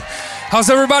How's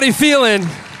everybody feeling?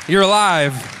 You're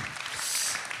alive.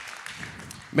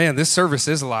 Man, this service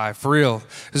is alive, for real.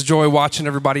 It's joy watching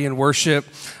everybody in worship.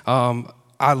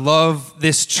 I love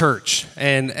this church,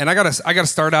 and I gotta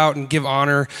start out and give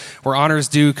honor where honor is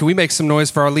due. Can we make some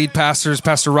noise for our lead pastors,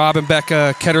 Pastor Rob and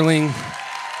Becca Ketterling?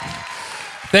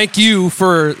 Thank you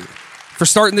for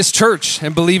starting this church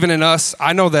and believing in us.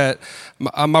 I know that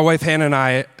my wife Hannah and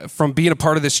I, from being a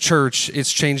part of this church,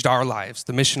 it's changed our lives.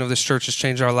 The mission of this church has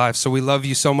changed our lives, so we love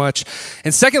you so much.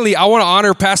 And secondly, I want to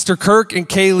honor Pastor Kirk and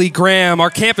Kaylee Graham,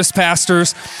 our campus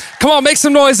pastors. Come on, make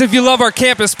some noise if you love our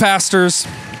campus pastors.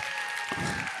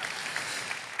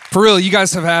 For real, you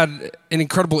guys have had an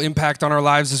incredible impact on our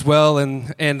lives as well.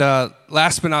 And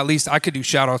last but not least, I could do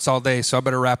shout-outs all day, so I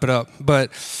better wrap it up. But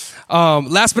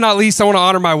last but not least, I want to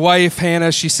honor my wife,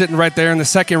 Hannah. She's sitting right there in the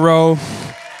second row.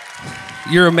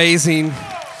 You're amazing.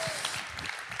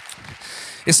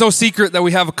 It's no secret that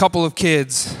we have a couple of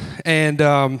kids, and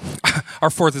our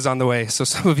fourth is on the way, so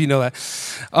some of you know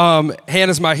that.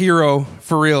 Hannah's my hero,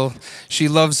 for real. She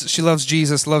loves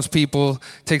Jesus, loves people,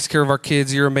 takes care of our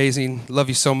kids. You're amazing. Love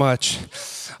you so much.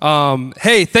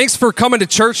 Hey, thanks for coming to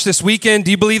church this weekend.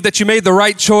 Do you believe that you made the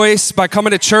right choice by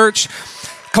coming to church?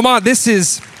 Come on,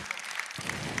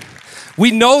 we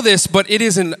know this, but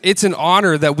it's an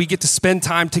honor that we get to spend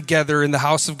time together in the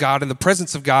house of God, in the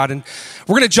presence of God. And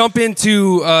we're going to jump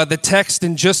into the text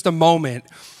in just a moment.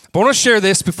 But I want to share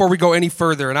this before we go any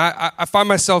further. And I find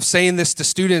myself saying this to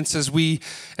students as we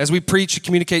preach and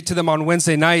communicate to them on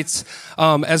Wednesday nights.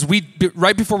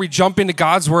 Right before we jump into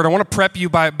God's word, I want to prep you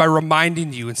by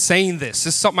reminding you and saying this.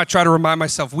 This is something I try to remind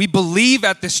myself. We believe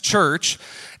at this church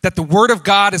that the word of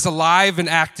God is alive and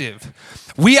active.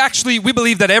 We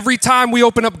believe that every time we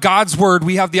open up God's word,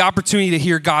 we have the opportunity to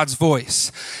hear God's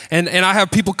voice. And I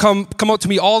have people come up to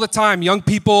me all the time, young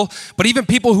people, but even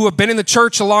people who have been in the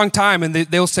church a long time, and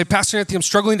they'll say, Pastor Anthony, I'm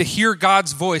struggling to hear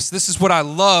God's voice. This is what I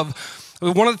love.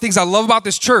 One of the things I love about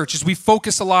this church is we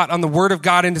focus a lot on the word of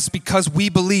God, and it's because we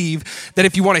believe that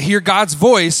if you want to hear God's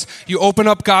voice, you open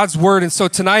up God's word. And so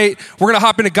tonight, we're going to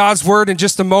hop into God's word in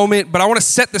just a moment, but I want to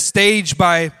set the stage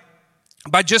by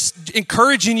just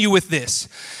encouraging you with this.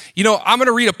 You know, I'm going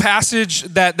to read a passage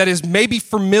that is maybe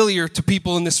familiar to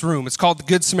people in this room. It's called the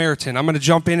Good Samaritan. I'm going to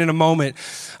jump in a moment.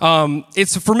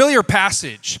 It's a familiar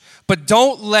passage, but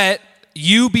don't let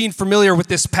you being familiar with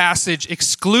this passage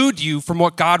exclude you from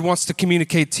what God wants to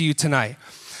communicate to you tonight.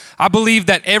 I believe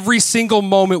that every single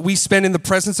moment we spend in the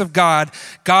presence of God,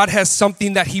 God has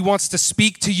something that he wants to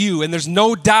speak to you. And there's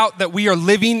no doubt that we are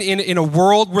living in a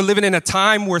world, we're living in a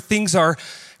time where things are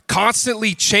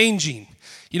constantly changing.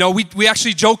 You know, we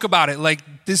actually joke about it. Like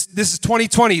this is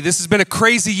 2020. This has been a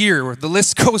crazy year. The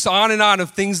list goes on and on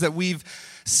of things that we've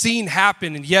seen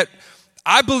happen. And yet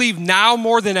I believe now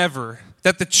more than ever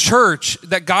that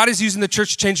that God is using the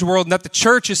church to change the world, and that the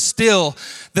church is still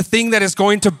the thing that is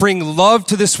going to bring love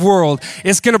to this world.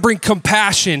 It's going to bring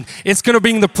compassion. It's going to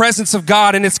bring the presence of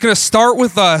God, and it's going to start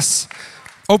with us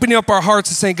opening up our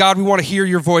hearts and saying, God, we want to hear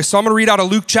your voice. So I'm going to read out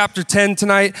of Luke chapter 10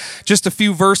 tonight, just a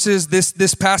few verses.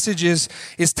 This passage is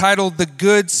titled The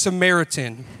Good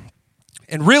Samaritan.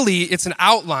 And really, it's an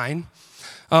outline.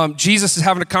 Jesus is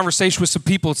having a conversation with some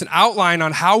people. It's an outline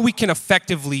on how we can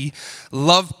effectively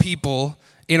love people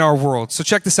in our world. So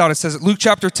check this out. It says, Luke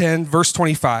chapter 10, verse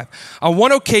 25. On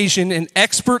one occasion, an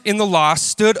expert in the law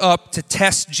stood up to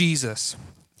test Jesus.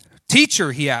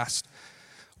 Teacher, he asked,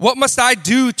 what must I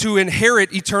do to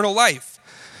inherit eternal life?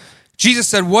 Jesus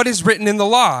said, what is written in the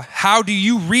law? How do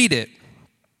you read it?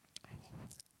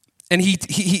 And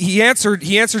he answered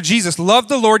Jesus, love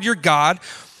the Lord your God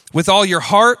with all your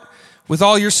heart, with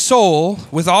all your soul,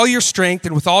 with all your strength,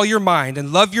 and with all your mind,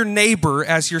 and love your neighbor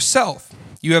as yourself.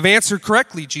 You have answered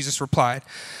correctly, Jesus replied.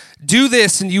 Do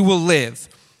this and you will live.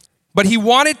 But he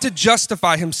wanted to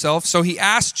justify himself, so he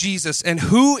asked Jesus, and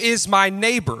who is my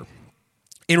neighbor?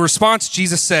 In response,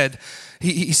 Jesus said,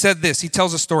 he said this, he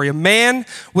tells a story. A man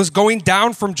was going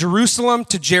down from Jerusalem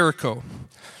to Jericho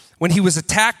when he was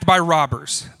attacked by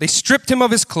robbers. They stripped him of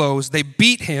his clothes, they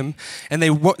beat him, and they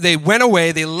went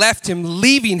away. They left him,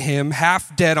 leaving him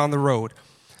half dead on the road.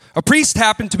 A priest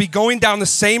happened to be going down the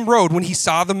same road when he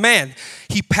saw the man.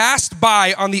 He passed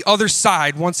by on the other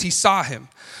side once he saw him.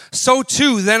 So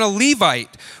too, then a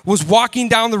Levite was walking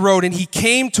down the road, and he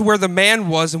came to where the man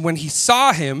was, and when he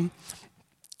saw him,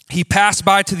 he passed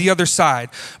by to the other side.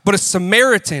 But a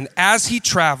Samaritan, as he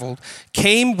traveled,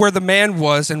 came where the man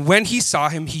was, and when he saw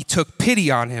him, he took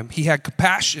pity on him. He had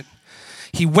compassion.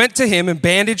 He went to him and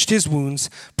bandaged his wounds,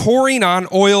 pouring on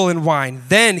oil and wine.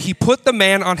 Then he put the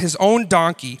man on his own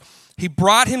donkey. He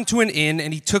brought him to an inn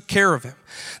and he took care of him.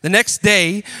 The next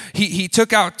day, he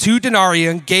took out 2 denarii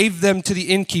and gave them to the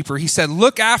innkeeper. He said,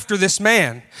 look after this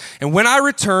man, and when I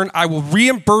return, I will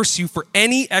reimburse you for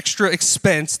any extra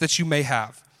expense that you may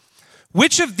have.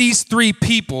 Which of these 3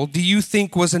 people do you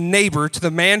think was a neighbor to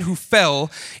the man who fell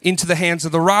into the hands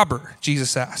of the robber?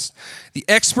 Jesus asked. The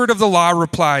expert of the law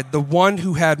replied, the one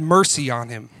who had mercy on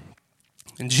him.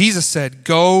 And Jesus said,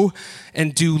 go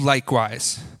and do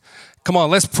likewise. Come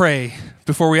on, let's pray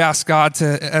before we ask God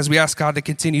as we ask God to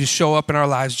continue to show up in our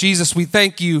lives. Jesus, we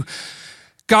thank you.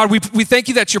 God, we thank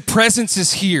you that your presence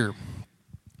is here.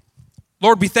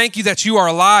 Lord, we thank you that you are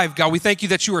alive. God, we thank you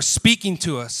that you are speaking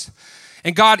to us.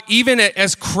 And God, even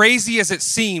as crazy as it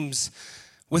seems,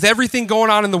 with everything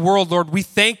going on in the world, Lord, we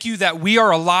thank you that we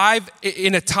are alive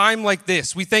in a time like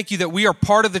this. We thank you that we are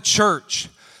part of the church.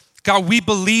 God, we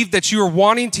believe that you are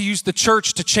wanting to use the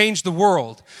church to change the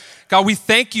world. God, we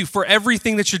thank you for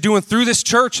everything that you're doing through this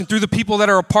church and through the people that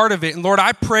are a part of it. And Lord,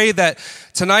 I pray that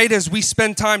tonight as we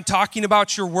spend time talking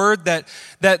about your word, that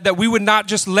we would not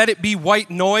just let it be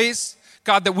white noise.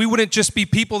 God, that we wouldn't just be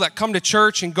people that come to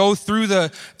church and go through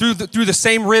the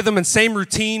same rhythm and same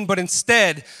routine, but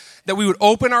instead that we would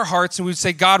open our hearts and we would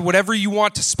say, God, whatever you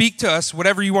want to speak to us,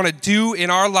 whatever you want to do in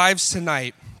our lives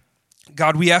tonight,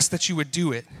 God, we ask that you would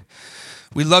do it.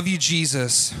 We love you,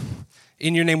 Jesus.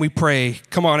 In your name we pray.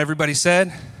 Come on, everybody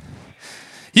said.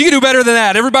 You can do better than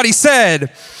that. Everybody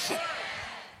said.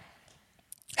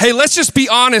 Hey, let's just be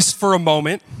honest for a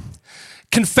moment.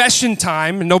 Confession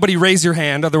time, and nobody raise your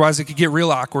hand, otherwise it could get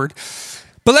real awkward.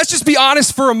 But let's just be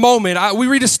honest for a moment. We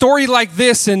read a story like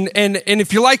this, and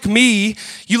if you're like me,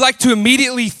 you like to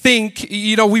immediately think,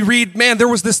 we read, man, there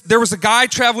was a guy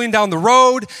traveling down the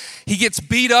road. He gets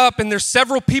beat up, and there's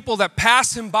several people that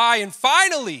pass him by, and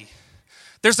finally,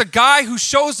 there's a guy who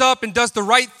shows up and does the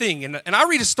right thing. And I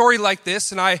read a story like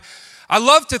this, and I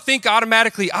love to think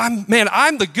automatically, I'm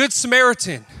the good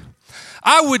Samaritan.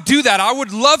 I would do that. I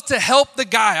would love to help the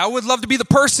guy. I would love to be the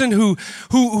person who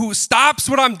stops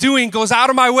what I'm doing, goes out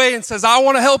of my way and says, I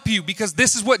want to help you because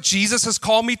this is what Jesus has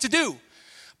called me to do.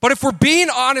 But if we're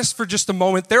being honest for just a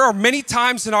moment, there are many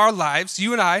times in our lives,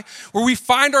 you and I, where we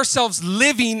find ourselves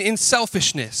living in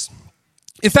selfishness.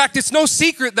 In fact, it's no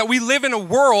secret that we live in a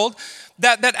world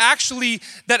that actually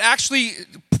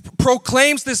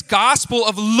proclaims this gospel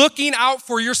of looking out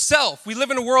for yourself. We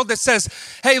live in a world that says,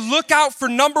 hey, look out for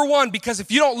number one, because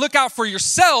if you don't look out for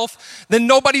yourself, then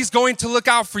nobody's going to look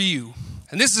out for you.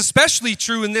 And this is especially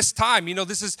true in this time.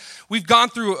 We've gone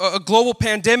through a global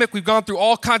pandemic. We've gone through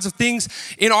all kinds of things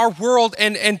in our world.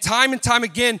 And time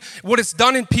again, what it's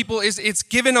done in people is it's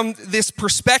given them this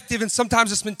perspective and sometimes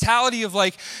this mentality of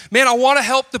like, man, I want to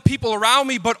help the people around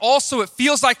me, but also it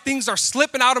feels like things are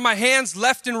slipping out of my hands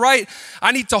left and right.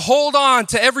 I need to hold on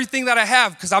to everything that I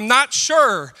have because I'm not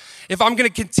sure if I'm going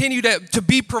to continue to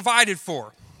be provided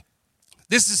for.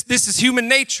 This is human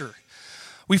nature.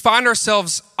 We find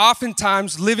ourselves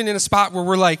oftentimes living in a spot where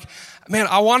we're like, man,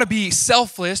 I want to be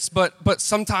selfless, but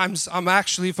sometimes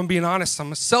if I'm being honest,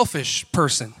 I'm a selfish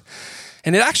person.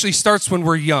 And it actually starts when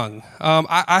we're young.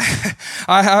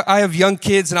 I have young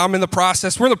kids, and we're in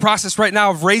the process right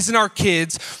now of raising our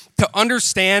kids to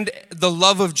understand the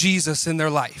love of Jesus in their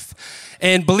life.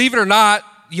 And believe it or not,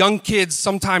 young kids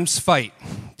sometimes fight.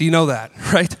 Do you know that,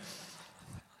 right?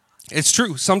 It's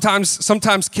true.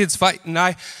 Sometimes kids fight, and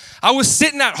I was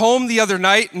sitting at home the other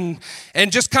night and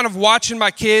just kind of watching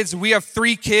my kids. We have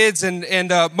 3 kids,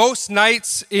 and most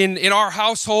nights in our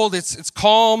household, it's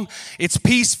calm, it's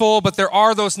peaceful, but there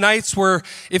are those nights where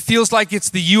it feels like it's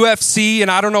the UFC,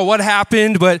 and I don't know what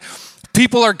happened, but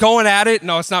people are going at it.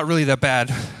 No, it's not really that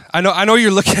bad. I know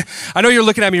you're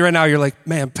looking at me right now. You're like,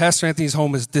 man, Pastor Anthony's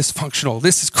home is dysfunctional.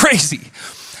 This is crazy.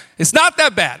 It's not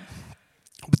that bad.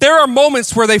 But there are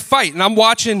moments where they fight, and I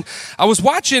was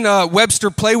watching Webster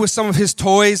play with some of his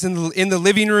toys in the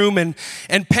living room,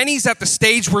 and Penny's at the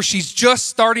stage where she's just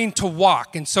starting to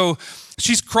walk, and so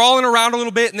she's crawling around a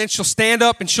little bit, and then she'll stand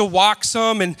up and she'll walk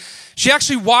some, and she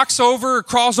actually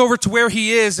crawls over to where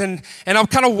he is, and I'm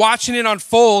kind of watching it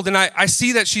unfold, and I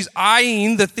see that she's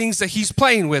eyeing the things that he's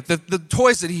playing with, the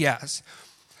toys that he has.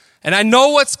 And I know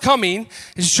what's coming,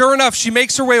 and sure enough, she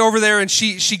makes her way over there, and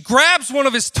she grabs one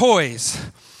of his toys.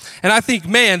 And I think,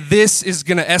 man, this is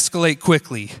going to escalate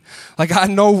quickly. Like, I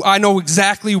know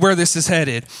exactly where this is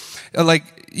headed. Like,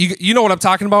 you know what I'm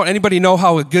talking about? Anybody know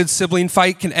how a good sibling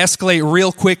fight can escalate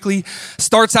real quickly?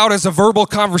 Starts out as a verbal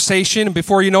conversation, and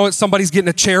before you know it, somebody's getting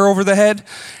a chair over the head.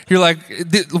 You're like,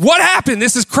 what happened?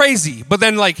 This is crazy. But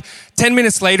then, like, 10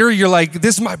 minutes later, you're like,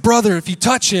 this is my brother. If you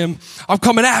touch him, I'm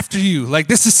coming after you. Like,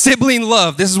 this is sibling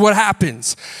love. This is what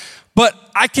happens. But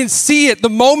I can see it the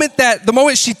moment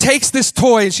she takes this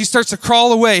toy and she starts to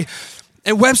crawl away,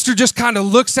 and Webster just kind of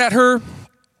looks at her,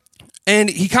 and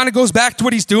he kind of goes back to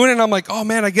what he's doing, and I'm like, oh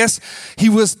man, I guess he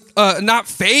was not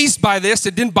fazed by this.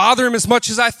 It didn't bother him as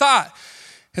much as I thought.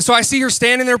 And so I see her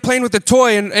standing there playing with the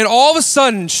toy, and all of a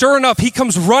sudden, sure enough, he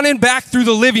comes running back through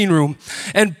the living room,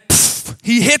 and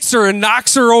he hits her and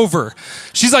knocks her over.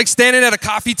 She's like standing at a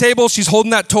coffee table. She's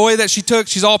holding that toy that she took.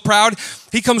 She's all proud.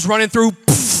 He comes running through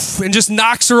and just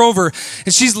knocks her over.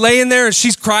 And she's laying there and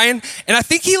she's crying. And I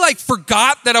think he like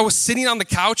forgot that I was sitting on the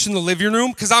couch in the living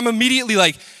room, because I'm immediately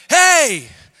like, hey.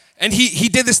 And he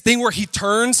did this thing where he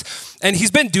turns, and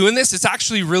he's been doing this. It's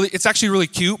actually really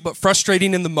cute, but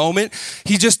frustrating in the moment.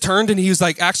 He just turned and he was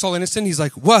like, acts all innocent. He's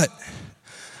like, what?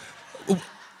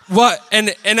 What?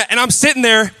 And I'm sitting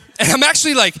there, and I'm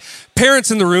actually like,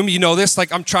 parents in the room, you know this,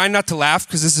 like I'm trying not to laugh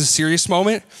because this is a serious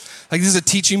moment. Like this is a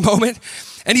teaching moment.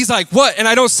 And he's like, what? And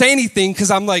I don't say anything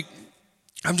because I'm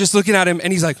just looking at him,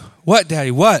 and he's like, what, Daddy?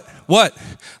 What?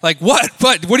 Like, what?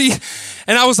 What do you?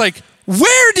 And I was like,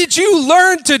 where did you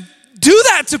learn to do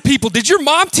that to people? Did your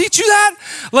mom teach you that?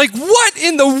 Like, what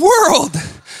in the world?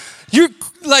 You're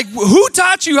like, who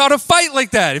taught you how to fight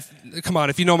like that? Come on,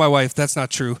 if you know my wife, that's not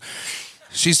true.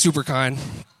 She's super kind.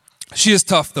 She is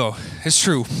tough though. It's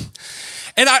true.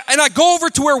 And I go over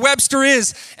to where Webster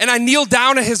is, and I kneel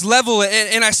down at his level,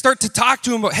 and I start to talk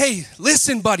to him about, hey,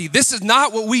 listen, buddy, this is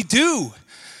not what we do.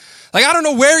 Like, I don't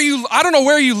know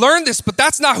where you learned this, but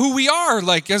that's not who we are.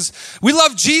 Like, as we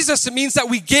love Jesus, it means that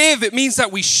we give. It means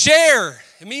that we share.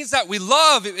 It means that we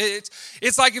love.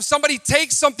 It's like if somebody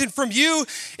takes something from you,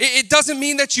 it doesn't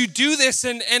mean that you do this.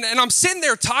 And I'm sitting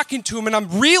there talking to him, and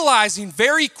I'm realizing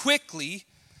very quickly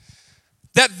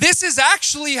that this is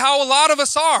actually how a lot of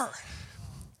us are.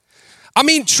 I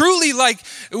mean, truly, like,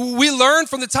 we learn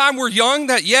from the time we're young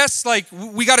that, yes, like,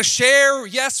 we got to share.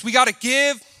 Yes, we got to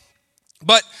give.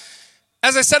 But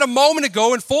as I said a moment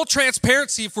ago, in full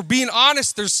transparency, if we're being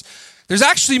honest, there's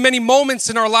actually many moments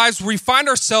in our lives where we find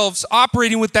ourselves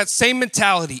operating with that same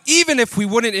mentality, even if we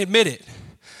wouldn't admit it.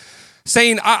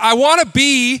 Saying, I want to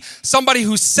be somebody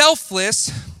who's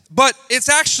selfless, but it's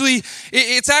actually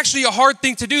a hard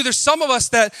thing to do. There's some of us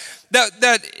that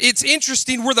it's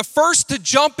interesting. We're the first to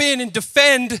jump in and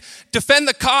defend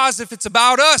the cause if it's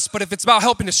about us, but if it's about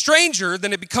helping a stranger,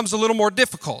 then it becomes a little more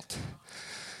difficult.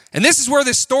 And this is where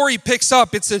this story picks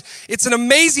up. It's an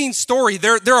amazing story.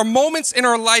 There are moments in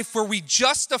our life where we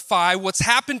justify what's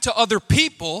happened to other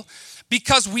people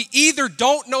because we either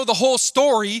don't know the whole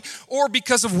story or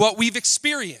because of what we've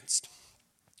experienced.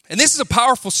 And this is a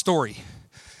powerful story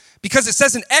because it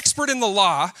says an expert in the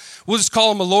law, we'll just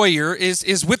call him a lawyer,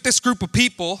 is with this group of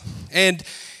people, and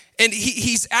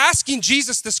he's asking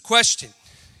Jesus this question.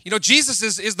 You know,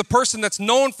 Jesus is the person that's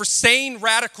known for saying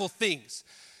radical things.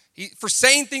 For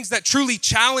saying things that truly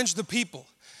challenge the people.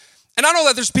 And I know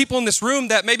that there's people in this room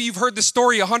that maybe you've heard this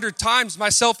story 100 times,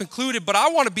 myself included, but I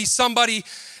want to be somebody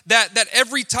that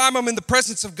every time I'm in the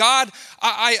presence of God,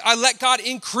 I let God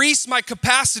increase my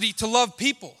capacity to love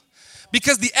people.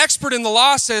 Because the expert in the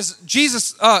law says,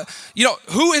 Jesus,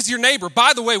 who is your neighbor?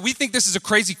 By the way, we think this is a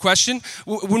crazy question.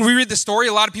 When we read the story,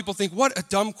 a lot of people think, what a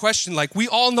dumb question. Like, we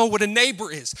all know what a neighbor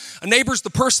is. A neighbor is the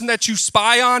person that you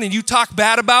spy on and you talk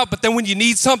bad about, but then when you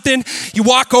need something, you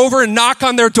walk over and knock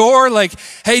on their door like,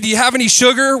 hey, do you have any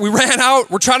sugar? We ran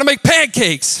out. We're trying to make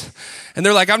pancakes. And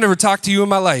they're like, I've never talked to you in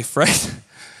my life, right?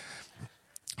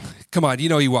 Come on,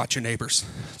 you watch your neighbors.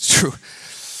 It's true.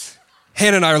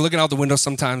 Hannah and I are looking out the window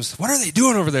sometimes. What are they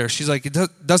doing over there? She's like, it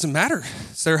doesn't matter.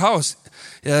 It's their house.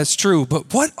 Yeah, that's true.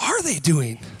 But what are they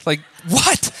doing? Like,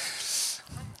 what?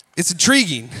 It's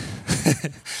intriguing.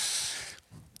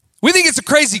 We think it's a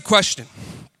crazy question.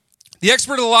 The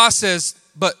expert of the law says,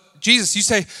 but Jesus, you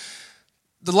say,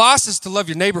 the law says to love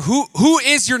your neighbor. Who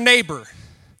is your neighbor?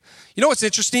 You know what's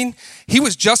interesting? He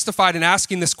was justified in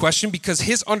asking this question because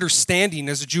his understanding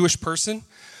as a Jewish person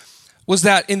was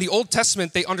that in the Old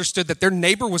Testament, they understood that their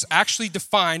neighbor was actually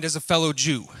defined as a fellow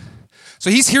Jew. So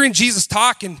he's hearing Jesus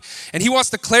talk, and he wants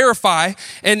to clarify,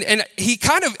 and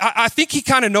I think he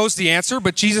kind of knows the answer,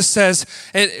 but Jesus says,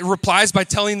 and replies by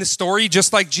telling the story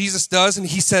just like Jesus does, and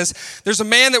he says, there's a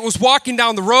man that was walking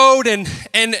down the road, and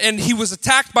he was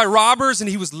attacked by robbers, and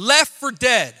he was left for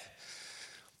dead.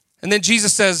 And then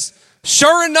Jesus says,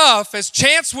 sure enough, as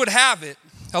chance would have it,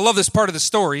 I love this part of the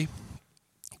story,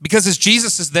 because as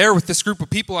Jesus is there with this group of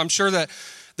people, I'm sure that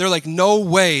they're like, no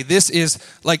way. This is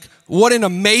like, what an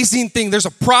amazing thing. There's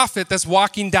a prophet that's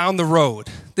walking down the road.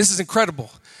 This is incredible.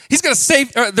 He's going to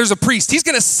save, there's a priest. He's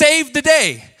going to save the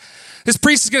day. This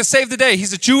priest is going to save the day.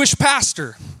 He's a Jewish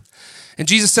pastor. And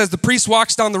Jesus says the priest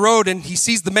walks down the road and he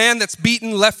sees the man that's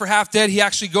beaten, left for half dead. He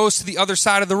actually goes to the other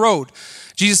side of the road.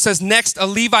 Jesus says next a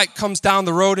Levite comes down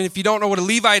the road. And if you don't know what a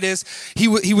Levite is, he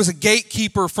was a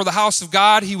gatekeeper for the house of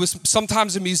God. He was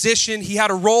sometimes a musician. He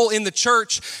had a role in the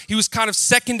church. He was kind of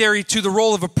secondary to the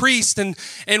role of a priest. And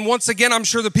once again, I'm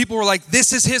sure the people were like,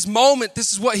 this is his moment.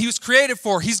 This is what he was created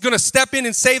for. He's going to step in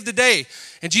and save the day.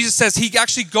 And Jesus says he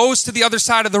actually goes to the other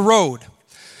side of the road.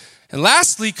 And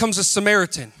lastly comes a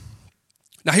Samaritan.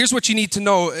 Now here's what you need to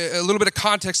know, a little bit of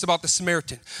context about the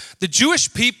Samaritan. The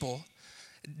Jewish people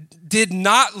did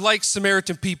not like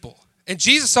Samaritan people. And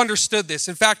Jesus understood this.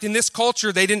 In fact, in this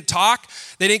culture, they didn't talk,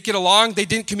 they didn't get along, they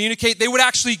didn't communicate. They would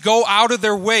actually go out of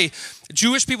their way.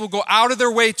 Jewish people go out of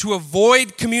their way to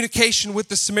avoid communication with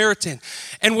the Samaritan.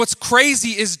 And what's crazy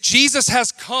is Jesus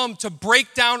has come to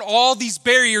break down all these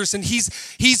barriers, and he's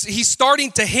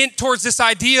starting to hint towards this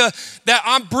idea that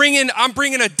I'm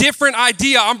bringing a different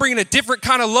idea. I'm bringing a different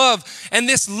kind of love. And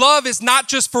this love is not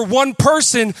just for one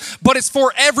person, but it's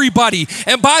for everybody.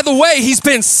 And by the way, he's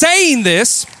been saying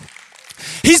this,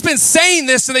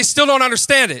 and they still don't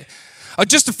understand it.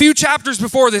 Just a few chapters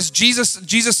before this,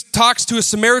 Jesus talks to a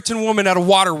Samaritan woman at a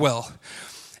water well.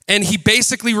 And he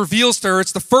basically reveals to her,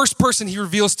 it's the first person he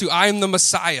reveals to, I am the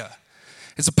Messiah.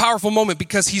 It's a powerful moment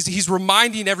because he's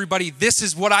reminding everybody, this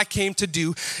is what I came to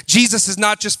do. Jesus is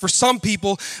not just for some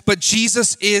people, but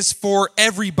Jesus is for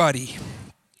everybody.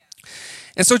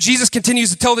 And so Jesus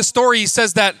continues to tell this story. He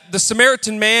says that the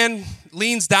Samaritan man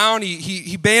leans down,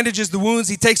 he bandages the wounds,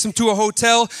 he takes him to a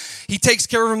hotel, he takes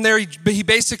care of him there. He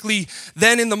basically,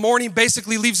 then in the morning,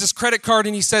 basically leaves his credit card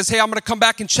and he says, hey, I'm going to come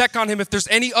back and check on him. If there's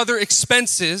any other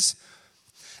expenses,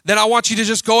 then I want you to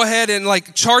just go ahead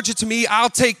and charge it to me. I'll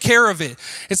take care of it.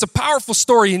 It's a powerful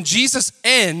story. And Jesus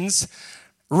ends,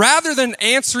 rather than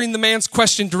answering the man's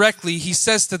question directly, he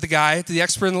says to the guy, to the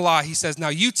expert in the law, he says, now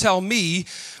you tell me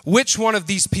which one of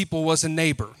these people was a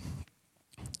neighbor.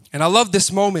 And I love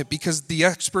this moment because the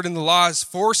expert in the law is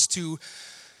forced to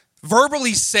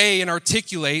verbally say and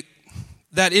articulate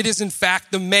that it is in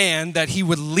fact the man that he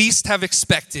would least have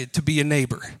expected to be a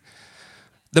neighbor.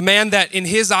 The man that in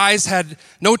his eyes had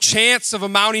no chance of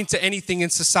amounting to anything in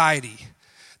society,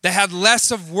 that had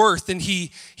less of worth. And he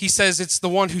says it's the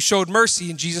one who showed mercy.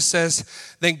 And Jesus says,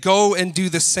 then go and do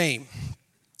the same.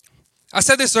 I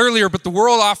said this earlier, but the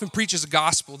world often preaches a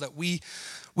gospel that we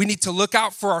need to look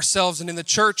out for ourselves. And in the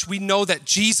church, we know that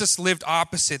Jesus lived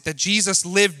opposite, that Jesus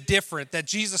lived different, that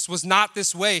Jesus was not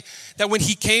this way, that when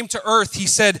he came to earth, he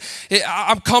said,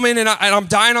 I'm coming and I'm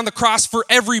dying on the cross for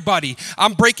everybody.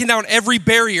 I'm breaking down every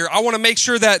barrier. I want to make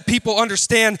sure that people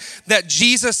understand that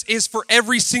Jesus is for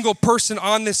every single person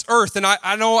on this earth. And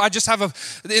I know I just have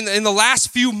in the last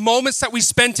few moments that we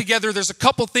spend together, there's a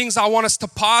couple things I want us to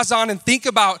pause on and think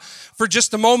about for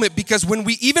just a moment, because when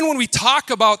we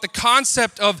talk about the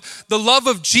concept of the love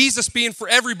of Jesus being for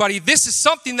everybody, this is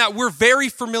something that we're very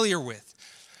familiar with.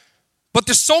 But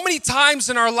there's so many times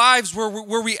in our lives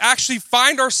where we actually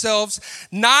find ourselves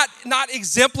not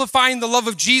exemplifying the love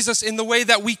of Jesus in the way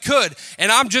that we could. And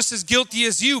I'm just as guilty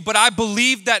as you, but I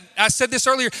believe that, I said this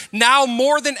earlier, now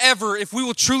more than ever, if we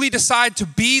will truly decide to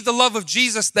be the love of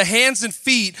Jesus, the hands and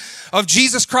feet of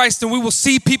Jesus Christ, then we will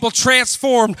see people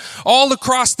transformed all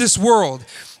across this world.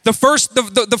 The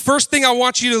first thing I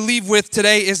want you to leave with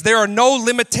today is there are no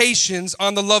limitations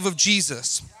on the love of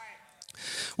Jesus.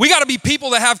 We got to be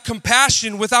people that have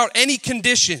compassion without any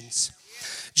conditions.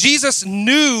 Jesus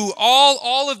knew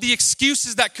all of the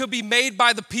excuses that could be made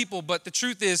by the people, but the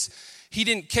truth is, he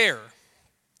didn't care.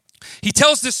 He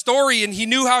tells this story, and he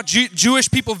knew how Jewish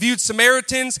people viewed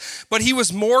Samaritans, but he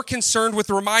was more concerned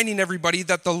with reminding everybody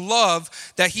that the love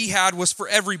that he had was for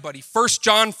everybody. 1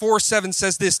 John 4:7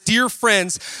 says this, dear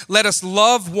friends, let us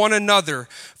love one another,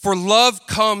 for love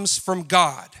comes from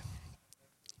God.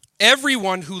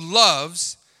 Everyone who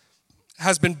loves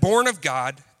has been born of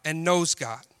God and knows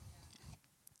God.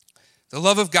 The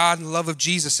love of God and the love of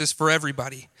Jesus is for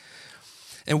everybody.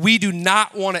 And we do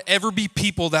not want to ever be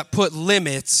people that put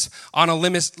limits on a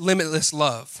limitless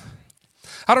love.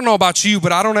 I don't know about you,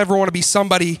 but I don't ever want to be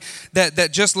somebody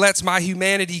that just lets my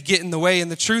humanity get in the way. And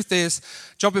the truth is,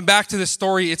 jumping back to this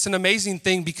story, it's an amazing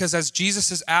thing because as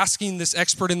Jesus is asking this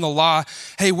expert in the law,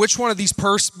 hey, which one of these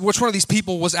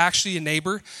people was actually a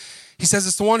neighbor? He says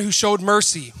it's the one who showed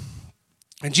mercy.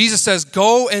 And Jesus says,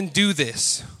 go and do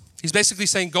this. He's basically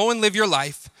saying, go and live your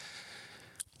life.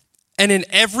 And in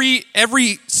every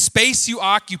space you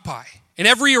occupy, in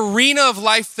every arena of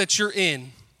life that you're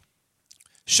in,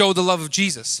 show the love of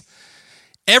Jesus.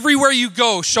 Everywhere you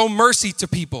go, show mercy to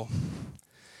people.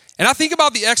 And I think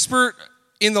about the expert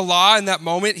in the law in that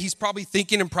moment. He's probably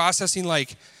thinking and processing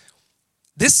like,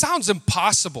 This sounds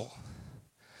impossible,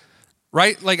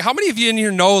 right? Like, how many of you in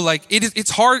here know, like, it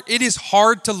is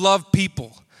hard to love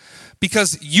people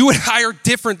because you and I are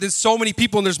different than so many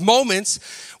people, and there's moments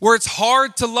where it's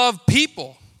hard to love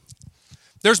people.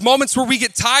 There's moments where we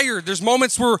get tired. There's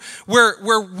moments where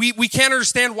we can't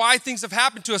understand why things have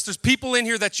happened to us. There's people in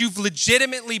here that you've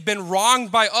legitimately been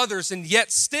wronged by others, and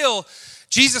yet still,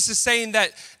 Jesus is saying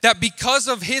that because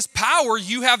of his power,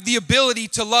 you have the ability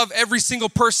to love every single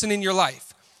person in your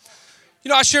life. You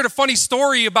know, I shared a funny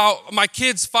story about my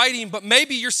kids fighting, but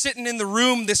maybe you're sitting in the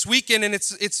room this weekend and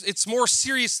it's more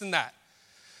serious than that.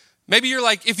 Maybe you're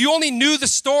like, if you only knew the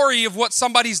story of what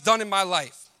somebody's done in my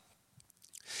life.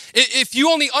 If you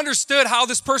only understood how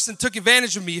this person took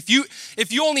advantage of me, if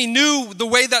you only knew the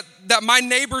way that my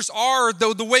neighbors are,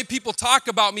 the way people talk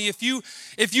about me, if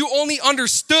you only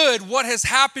understood what has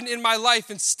happened in my life,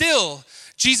 and still,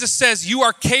 Jesus says you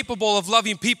are capable of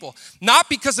loving people, not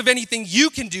because of anything you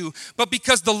can do, but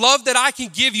because the love that I can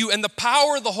give you and the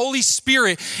power of the Holy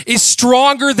Spirit is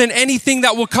stronger than anything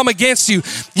that will come against you.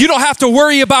 You don't have to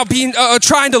worry about being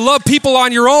trying to love people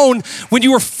on your own when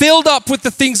you are filled up with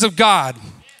the things of God.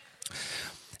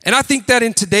 And I think that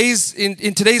in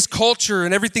today's culture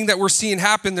and everything that we're seeing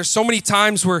happen, there's so many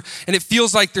times where, and it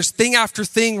feels like there's thing after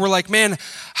thing, we're like, man,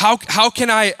 how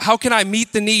can I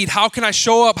meet the need? How can I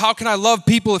show up? How can I love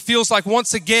people? It feels like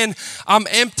once again, I'm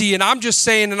empty. And I'm just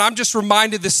saying, and I'm just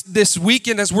reminded this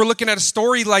weekend as we're looking at a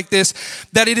story like this,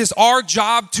 that it is our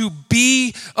job to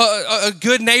be a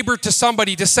good neighbor to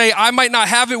somebody, to say, I might not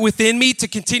have it within me to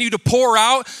continue to pour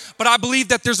out, but I believe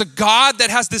that there's a God that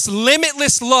has this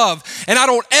limitless love. And I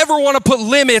don't ever want to put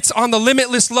limits on the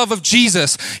limitless love of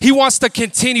Jesus. He wants to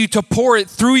continue to pour it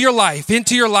through your life,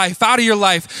 into your life, out of your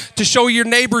life, to show your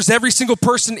neighbors, every single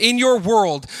person in your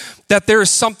world, that there is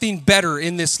something better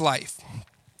in this life.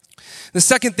 The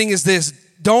second thing is this: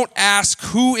 don't ask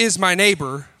who is my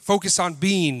neighbor, focus on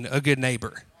being a good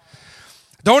neighbor.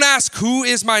 Don't ask who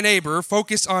is my neighbor,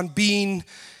 focus on being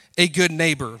a good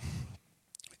neighbor.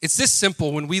 It's this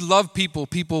simple. When we love people,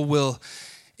 people will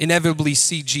inevitably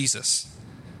see Jesus.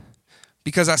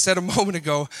 Because I said a moment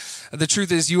ago, the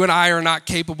truth is you and I are not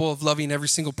capable of loving every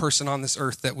single person on this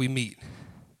earth that we meet.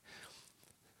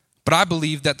 But I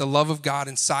believe that the love of God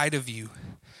inside of you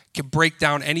can break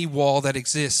down any wall that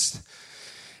exists.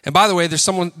 And by the way, there's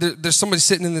somebody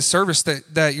sitting in this service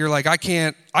that you're like, I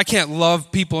can't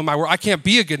love people in my world. I can't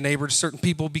be a good neighbor to certain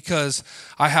people because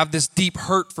I have this deep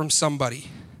hurt from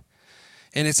somebody.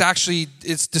 And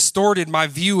it's distorted my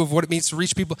view of what it means to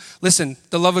reach people. Listen,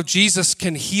 the love of Jesus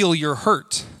can heal your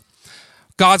hurt.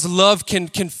 God's love can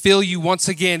fill you once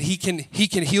again. He can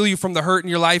heal you from the hurt in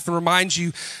your life and remind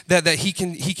you that he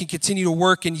can continue to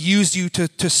work and use you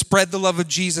to spread the love of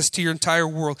Jesus to your entire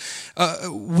world.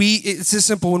 It's this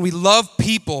simple. When we love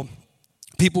people,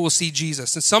 people will see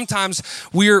Jesus. And sometimes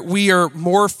we are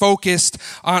more focused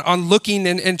on looking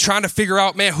and trying to figure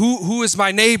out, man, who is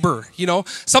my neighbor? You know,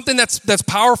 something that's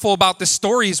powerful about this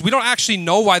story is we don't actually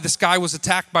know why this guy was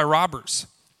attacked by robbers.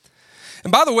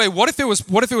 And by the way, what if it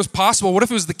was possible? What if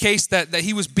it was the case that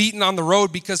he was beaten on the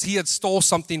road because he had stole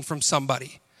something from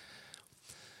somebody?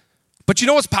 But you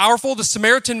know what's powerful? The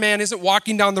Samaritan man isn't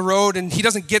walking down the road and he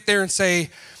doesn't get there and say,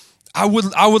 I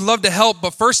would love to help,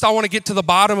 but first I want to get to the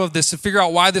bottom of this and figure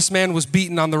out why this man was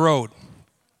beaten on the road.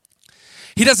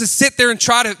 He doesn't sit there and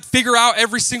try to figure out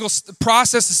every single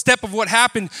process, step of what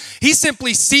happened. He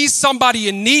simply sees somebody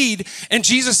in need, and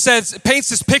Jesus paints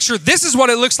this picture. This is what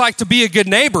it looks like to be a good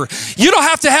neighbor. You don't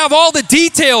have to have all the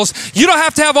details. You don't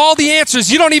have to have all the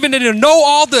answers. You don't even need to know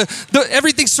all the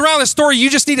everything surrounding the story. You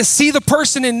just need to see the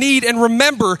person in need and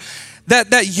remember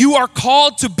that you are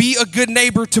called to be a good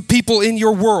neighbor to people in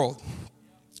your world.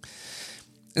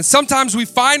 And sometimes we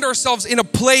find ourselves in a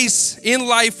place in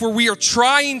life where we are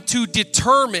trying to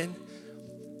determine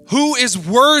who is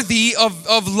worthy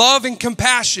of love and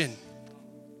compassion.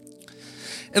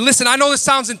 And listen, I know this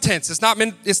sounds intense. It's not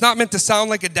meant to sound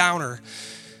like a downer.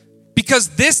 Because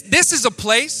this is a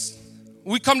place,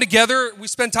 we come together, we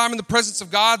spend time in the presence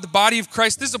of God, the body of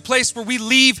Christ. This is a place where we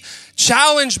leave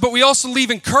challenged, but we also leave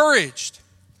encouraged.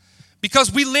 Because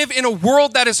we live in a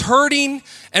world that is hurting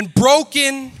and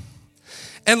broken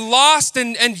and lost,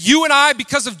 and you and I,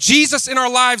 because of Jesus in our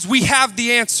lives, we have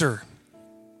the answer.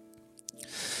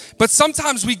 But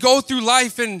sometimes we go through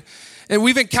life and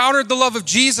we've encountered the love of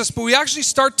Jesus, but we actually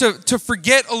start to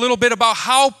forget a little bit about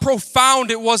how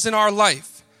profound it was in our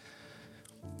life.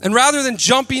 And rather than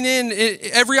jumping in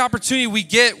every opportunity we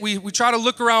get, we try to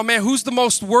look around, man, who's the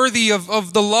most worthy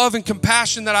of the love and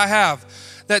compassion that I have,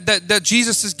 that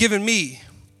Jesus has given me?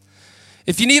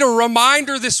 If you need a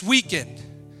reminder this weekend,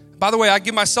 by the way, I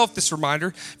give myself this reminder.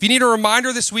 If you need a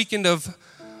reminder this weekend of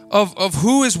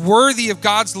who is worthy of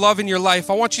God's love in your life,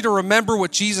 I want you to remember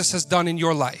what Jesus has done in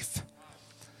your life.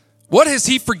 What has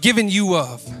he forgiven you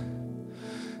of?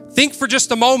 Think for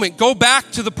just a moment. Go back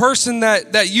to the person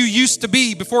that you used to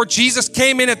be before Jesus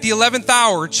came in at the 11th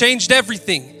hour, changed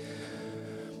everything.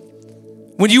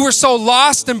 When you were so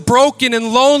lost and broken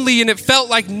and lonely and it felt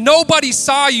like nobody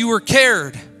saw you or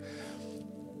cared.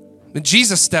 And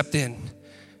Jesus stepped in.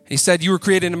 He said, you were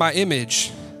created in my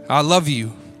image. I love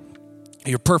you.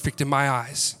 You're perfect in my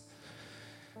eyes.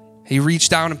 He reached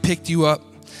down and picked you up.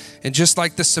 And just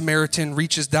like the Samaritan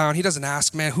reaches down, he doesn't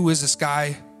ask, man, who is this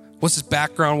guy? What's his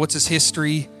background? What's his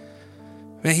history?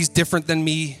 Man, he's different than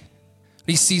me.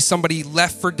 He sees somebody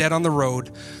left for dead on the road.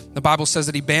 The Bible says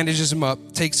that he bandages him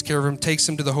up, takes care of him, takes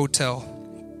him to the hotel.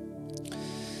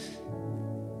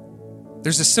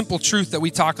 There's a simple truth that we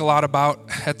talk a lot about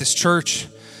at this church,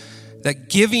 that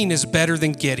giving is better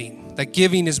than getting, that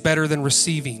giving is better than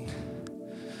receiving.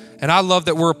 And I love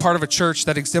that we're a part of a church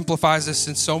that exemplifies this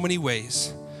in so many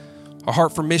ways. A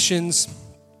heart for missions.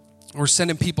 We're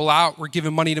sending people out. We're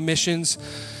giving money to missions.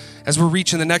 As we're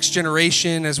reaching the next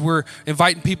generation, as we're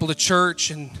inviting people to church.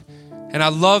 And I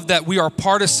love that we are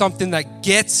part of something that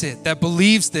gets it, that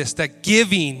believes this, that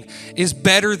giving is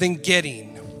better than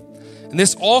getting. And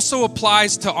this also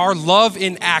applies to our love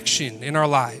in action in our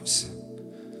lives.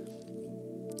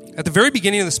 At the very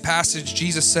beginning of this passage,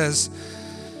 Jesus says,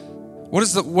 what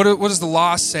does the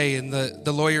law say? And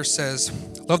the lawyer says,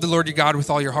 love the Lord your God with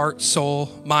all your heart, soul,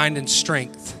 mind, and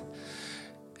strength.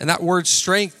 And that word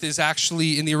strength is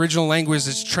actually, in the original language,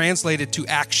 it's translated to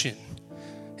action.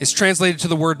 It's translated to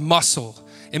the word muscle.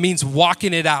 It means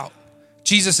walking it out.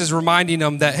 Jesus is reminding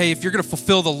them that, hey, if you're going to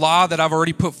fulfill the law that I've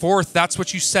already put forth, that's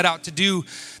what you set out to do.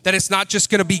 That it's not just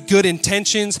going to be good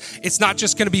intentions. It's not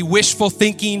just going to be wishful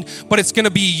thinking, but it's going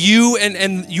to be you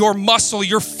and your muscle,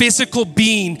 your physical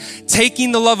being,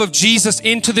 taking the love of Jesus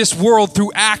into this world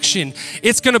through action.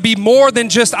 It's going to be more than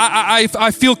just,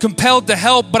 I feel compelled to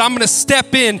help, but I'm going to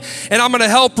step in and I'm going to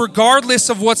help regardless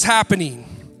of what's happening.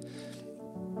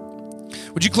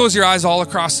 Would you close your eyes all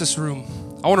across this room?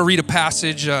 I want to read a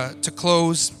passage to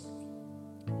close.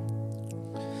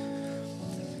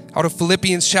 Out of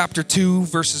Philippians chapter 2,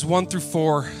 verses 1 through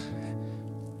 4.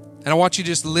 And I want you to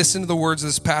just listen to the words of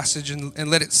this passage and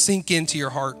let it sink into your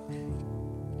heart.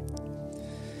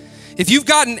 If you've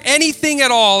gotten anything at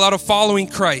all out of following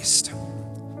Christ,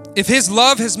 if his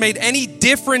love has made any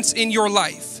difference in your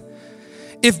life,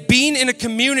 if being in a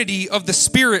community of the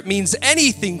Spirit means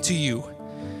anything to you,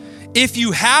 if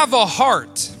you have a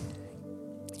heart,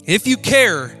 if you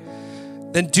care,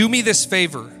 then do me this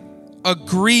favor.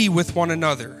 Agree with one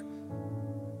another.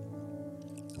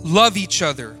 Love each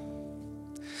other.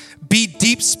 Be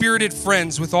deep-spirited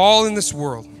friends with all in this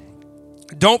world.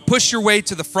 Don't push your way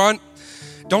to the front.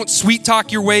 Don't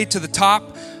sweet-talk your way to the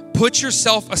top. Put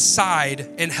yourself aside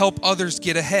and help others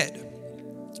get ahead.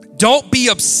 Don't be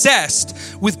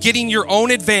obsessed with getting your own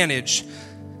advantage.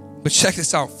 But check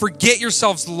this out. Forget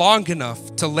yourselves long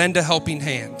enough to lend a helping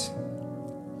hand.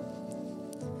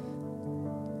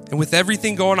 And with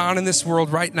everything going on in this world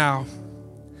right now,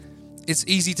 it's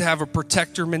easy to have a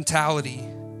protector mentality.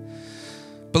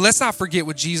 But let's not forget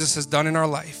what Jesus has done in our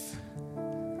life.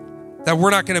 That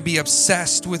we're not going to be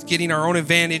obsessed with getting our own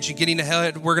advantage and getting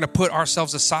ahead. We're going to put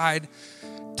ourselves aside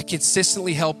to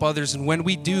consistently help others. And when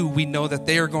we do, we know that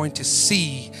they are going to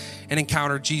see and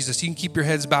encounter Jesus. You can keep your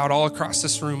heads bowed all across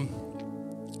this room.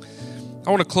 I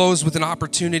want to close with an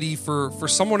opportunity for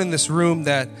someone in this room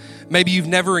that maybe you've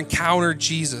never encountered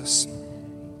Jesus.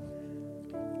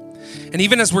 And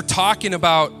even as we're talking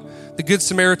about the Good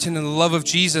Samaritan and the love of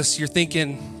Jesus, you're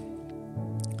thinking,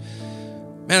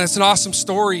 man, it's an awesome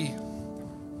story.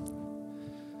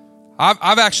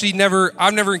 I've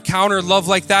never encountered love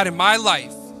like that in my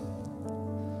life.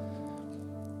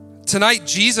 Tonight,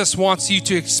 Jesus wants you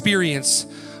to experience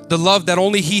the love that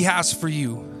only he has for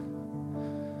you.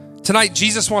 Tonight,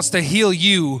 Jesus wants to heal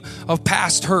you of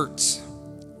past hurts.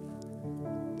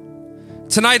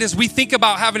 Tonight, as we think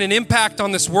about having an impact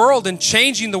on this world and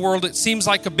changing the world, it seems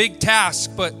like a big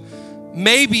task, but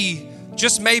maybe,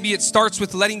 just maybe, it starts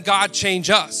with letting God change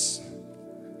us.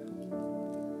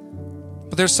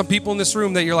 But there's some people in this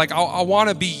room that you're like, I want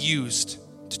to be used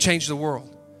to change the world.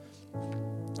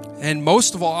 And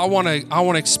most of all, I want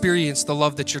to experience the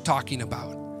love that you're talking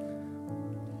about.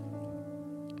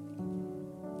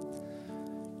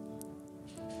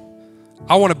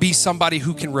 I want to be somebody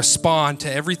who can respond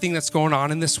to everything that's going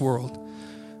on in this world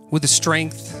with the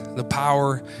strength, the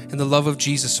power, and the love of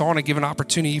Jesus. So I want to give an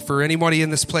opportunity for anybody in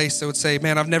this place that would say,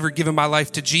 man, I've never given my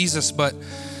life to Jesus, but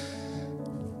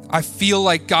I feel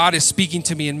like God is speaking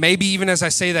to me. And maybe even as I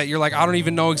say that, you're like, I don't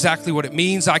even know exactly what it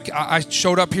means. I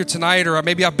showed up here tonight, or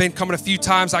maybe I've been coming a few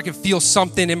times. I can feel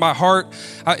something in my heart.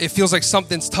 It feels like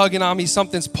something's tugging on me,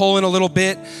 something's pulling a little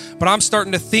bit. But I'm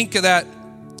starting to think that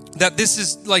this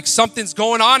is like something's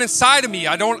going on inside of me.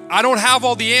 I don't have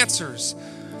all the answers.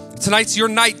 Tonight's your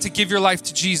night to give your life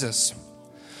to Jesus.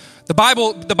 The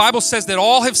Bible says that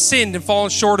all have sinned and fallen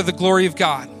short of the glory of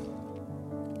God.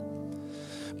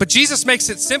 But Jesus makes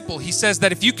it simple. He says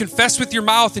that if you confess with your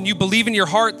mouth and you believe in your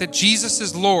heart that Jesus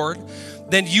is Lord,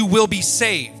 then you will be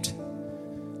saved.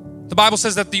 The Bible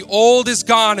says that the old is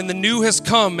gone and the new has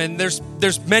come. And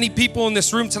there's many people in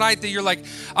this room tonight that you're like,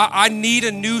 I need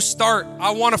a new start. I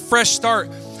want a fresh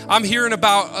start. I'm hearing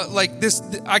about like this.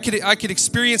 I could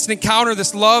experience and encounter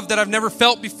this love that I've never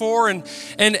felt before, and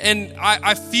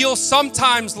I feel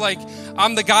sometimes like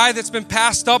I'm the guy that's been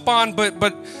passed up on, but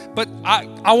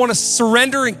I want to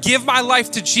surrender and give my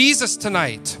life to Jesus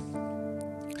tonight.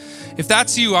 If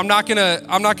that's you, I'm not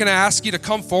gonna ask you to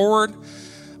come forward,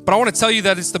 but I want to tell you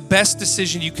that it's the best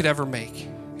decision you could ever make.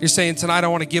 You're saying tonight, I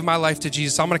want to give my life to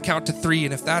Jesus. I'm going to count to 3,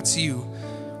 and if that's you,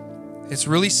 it's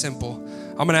really simple.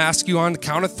 I'm going to ask you on the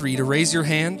count of 3 to raise your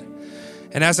hand.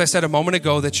 And as I said a moment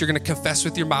ago, that you're going to confess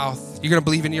with your mouth. You're going to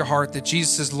believe in your heart that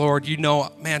Jesus is Lord. You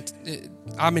know, man,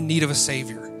 I'm in need of a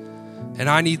Savior. And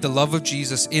I need the love of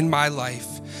Jesus in my life.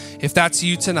 If that's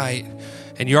you tonight,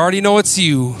 and you already know it's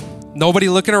you, nobody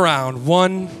looking around.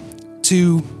 1,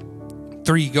 2,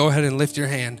 3. Go ahead and lift your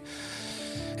hand.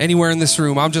 Anywhere in this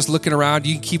room, I'm just looking around.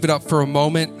 You can keep it up for a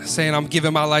moment, saying, I'm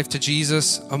giving my life to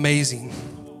Jesus. Amazing.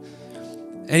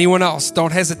 Anyone else?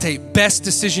 Don't hesitate. Best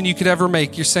decision you could ever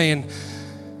make. You're saying,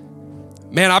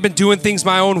 man, I've been doing things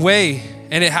my own way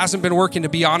and it hasn't been working, to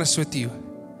be honest with you.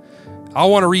 I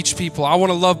want to reach people. I want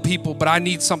to love people, but I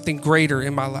need something greater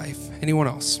in my life. Anyone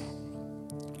else?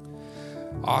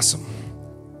 Awesome.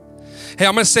 Hey,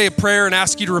 I'm going to say a prayer and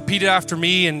ask you to repeat it after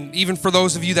me. And even for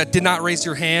those of you that did not raise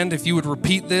your hand, if you would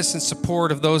repeat this in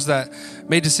support of those that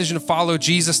made a decision to follow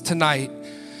Jesus tonight,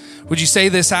 would you say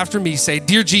this after me? Say,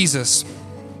 Dear Jesus,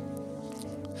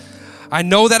 I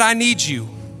know that I need you.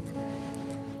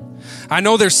 I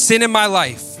know there's sin in my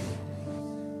life.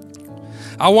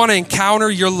 I want to encounter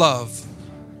your love.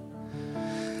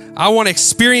 I want to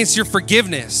experience your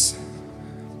forgiveness.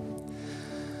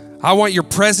 I want your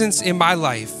presence in my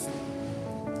life.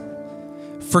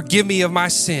 Forgive me of my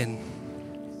sin.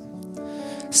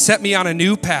 Set me on a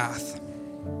new path.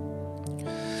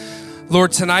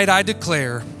 Lord, tonight I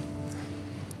declare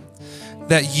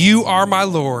that you are my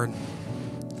Lord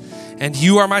and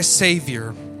you are my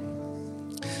Savior.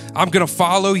 I'm going to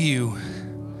follow you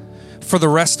for the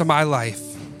rest of my life.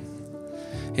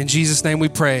 In Jesus' name we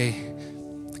pray.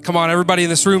 Come on, everybody in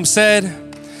this room said,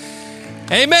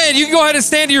 amen. You can go ahead and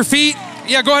stand to your feet.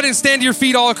 Yeah, go ahead and stand to your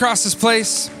feet all across this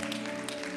place.